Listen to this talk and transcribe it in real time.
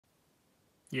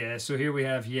Yeah, so here we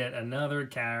have yet another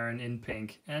Karen in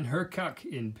pink and her cuck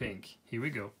in pink. Here we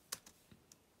go.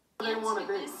 Into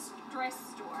this dress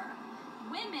store.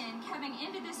 Women coming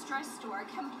into this dress store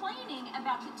complaining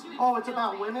about the two. Oh, it's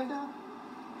about women now?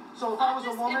 So if I was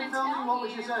a woman filming, what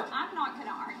would you say? I'm not going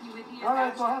to argue with you. All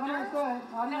right, so have a nice day.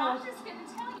 But I'm just going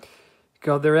to tell you.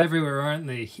 God, they're everywhere, aren't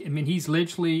they? I mean, he's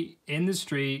literally in the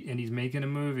street and he's making a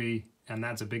movie, and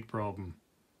that's a big problem.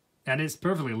 And it's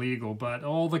perfectly legal, but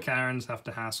all the Karens have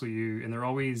to hassle you, and they're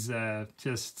always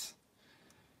just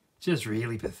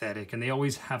really pathetic, and they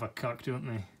always have a cuck, don't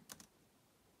they?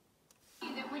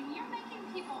 That when you're making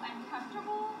people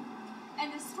uncomfortable,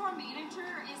 and the store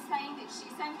manager is saying that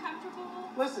she's uncomfortable.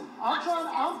 Listen, I'm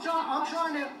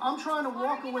trying to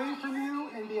walk away from you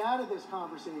and be out of this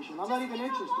conversation. I'm not even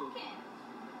interested.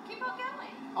 Keep on going.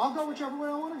 I'll go whichever way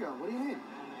I want to go. What do you mean?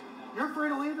 You're free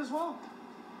to leave as well.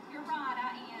 You're right,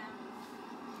 I am.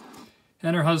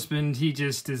 And her husband, he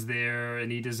just is there,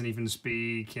 and he doesn't even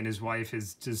speak, and his wife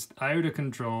is just out of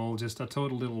control, just a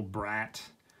total little brat.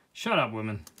 Shut up,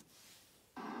 woman.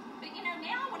 But you know,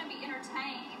 now I want to be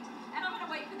entertained, and I'm going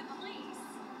to wait for the police.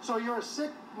 So you're a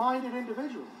sick-minded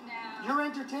individual. No. Your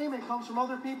entertainment comes from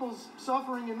other people's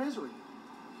suffering and misery.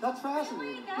 That's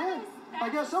fascinating. Really? I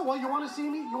guess so. Well, you want to see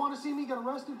me get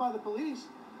arrested by the police,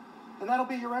 and that'll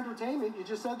be your entertainment. You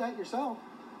just said that yourself,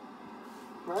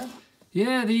 right?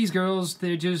 Yeah, these girls,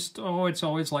 they're just, oh, it's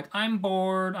always like, I'm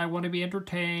bored, I want to be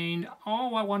entertained,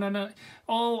 I want to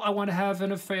have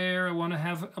an affair, I want to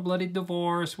have a bloody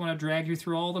divorce, I want to drag you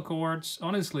through all the courts.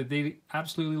 Honestly, they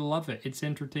absolutely love it. It's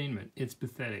entertainment. It's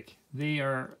pathetic. They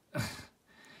are...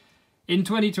 In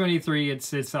 2023,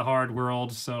 it's a hard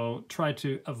world, so try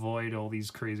to avoid all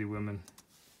these crazy women.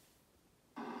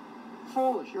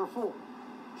 Foolish. You're a fool.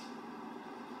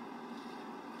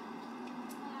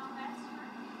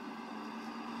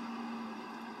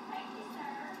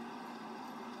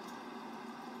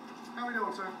 How are we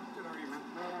doing, sir? Good, how are you, man?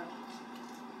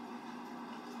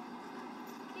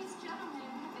 These gentlemen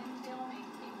have been filming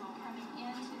people coming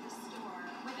into the store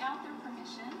without their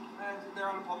permission. They're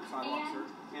on a public sidewalk, sir.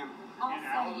 Ma'am.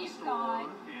 Also, you've got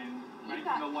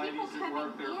making the ladies that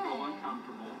work there feel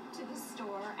uncomfortable. To the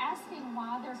store, asking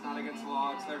why they're not being against the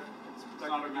law. It's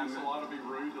not against the law to be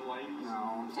rude to ladies.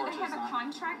 No, Do they have a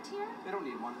contract here? They don't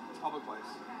need one. It's a public place.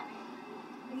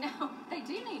 No, they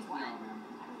do need one. No, ma'am.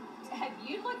 Have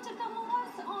you looked at the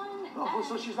laws on? Oh,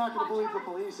 so she's not going to believe the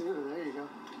police either. There you go.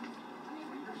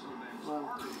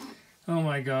 Well. Oh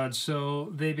my god,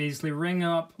 so they basically ring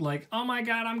up like, oh my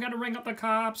god, I'm gonna ring up the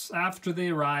cops. After they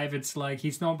arrive, it's like,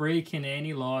 he's not breaking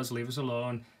any laws, leave us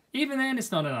alone. Even then,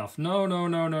 it's not enough.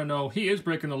 No, he is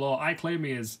breaking the law. I claim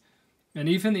he is. And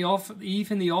even the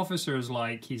officer is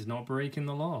like, he's not breaking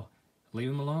the law. Leave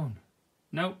him alone.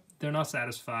 Nope, they're not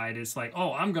satisfied. It's like,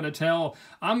 oh, I'm gonna tell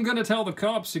the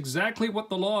cops exactly what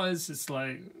the law is. It's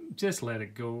like, just let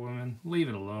it go, woman. Leave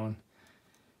it alone.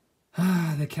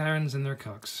 The Karens and their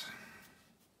cucks.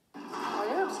 I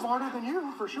am smarter than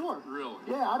you, for sure. Really?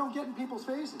 Yeah, I don't get in people's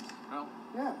faces. No.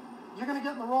 Yeah. You're going to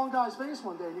get in the wrong guy's face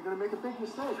one day, and you're going to make a big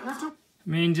mistake. You're too... I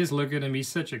mean, just look at him. He's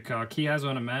such a cuck. He has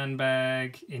on a man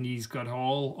bag, and he's got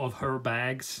all of her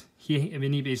bags. He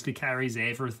basically carries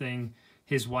everything.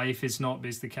 His wife is not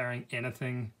basically carrying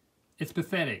anything. It's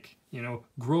pathetic. You know,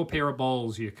 grow a pair of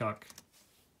balls, you cuck.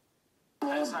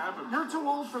 You're too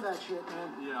old for that shit,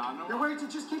 man. Yeah, I know. You're way to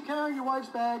just keep carrying your wife's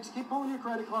bags, keep pulling your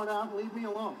credit card out, and leave me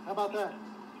alone. How about that?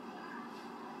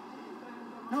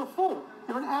 You're a fool.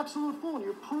 You're an absolute fool, and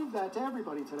you proved that to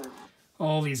everybody today.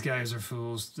 All these guys are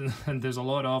fools, and there's a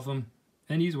lot of them.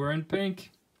 And he's wearing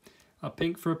pink. A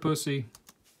pink for pussy.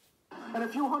 And a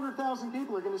few 100,000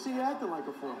 people are going to see you acting like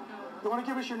a fool. You want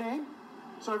to give us your name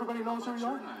so everybody knows who you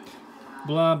are?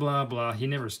 Blah, blah, blah. He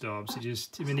never stops.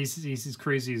 He's as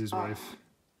crazy as his wife.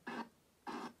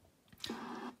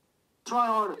 Try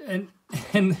harder.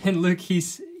 And look,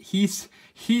 he's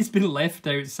been left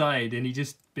outside, and he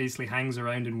just basically hangs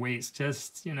around and waits,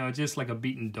 just like a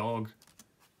beaten dog.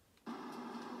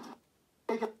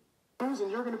 Take it,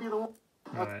 and you're going to be the one.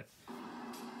 Right.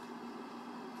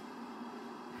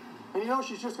 And you know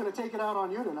she's just going to take it out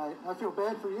on you tonight. I feel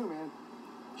bad for you, man.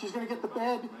 She's going to get the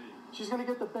bad. She's going to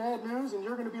get the bad news, and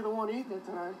you're going to be the one eating it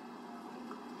tonight.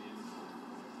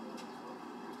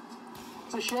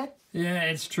 It's a shame. Yeah,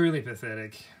 it's truly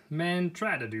pathetic. Men,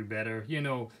 try to do better. You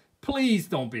know, please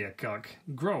don't be a cuck.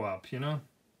 Grow up, you know?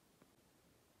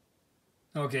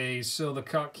 Okay, so the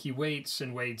cuck, he waits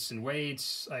and waits and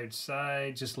waits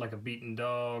outside, just like a beaten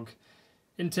dog,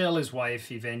 until his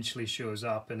wife eventually shows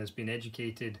up and has been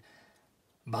educated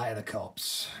by the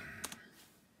cops.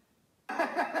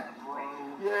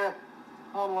 Yeah,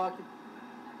 I'm lucky.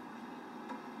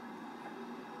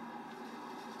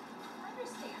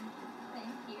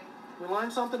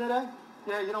 learn something today?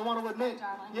 Yeah, you don't want to admit.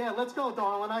 darling. Yeah, let's go,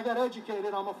 darling. I got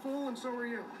educated. I'm a fool, and so are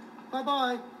you.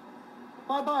 Bye-bye.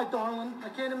 Bye-bye, darling. I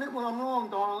can't admit when I'm wrong,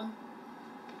 darling.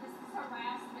 This is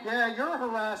harassment. Yeah, you're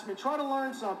harassment. Try to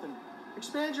learn something.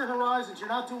 Expand your horizons. You're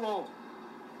not too old.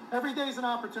 Every day's an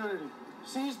opportunity.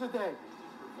 Seize the day.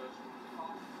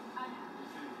 I know.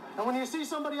 And when you see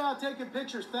somebody out taking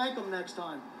pictures, thank them next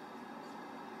time.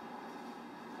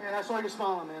 Yeah, I saw you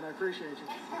smiling, man. I appreciate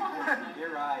you.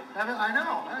 You're right. I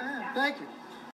know. Thank you.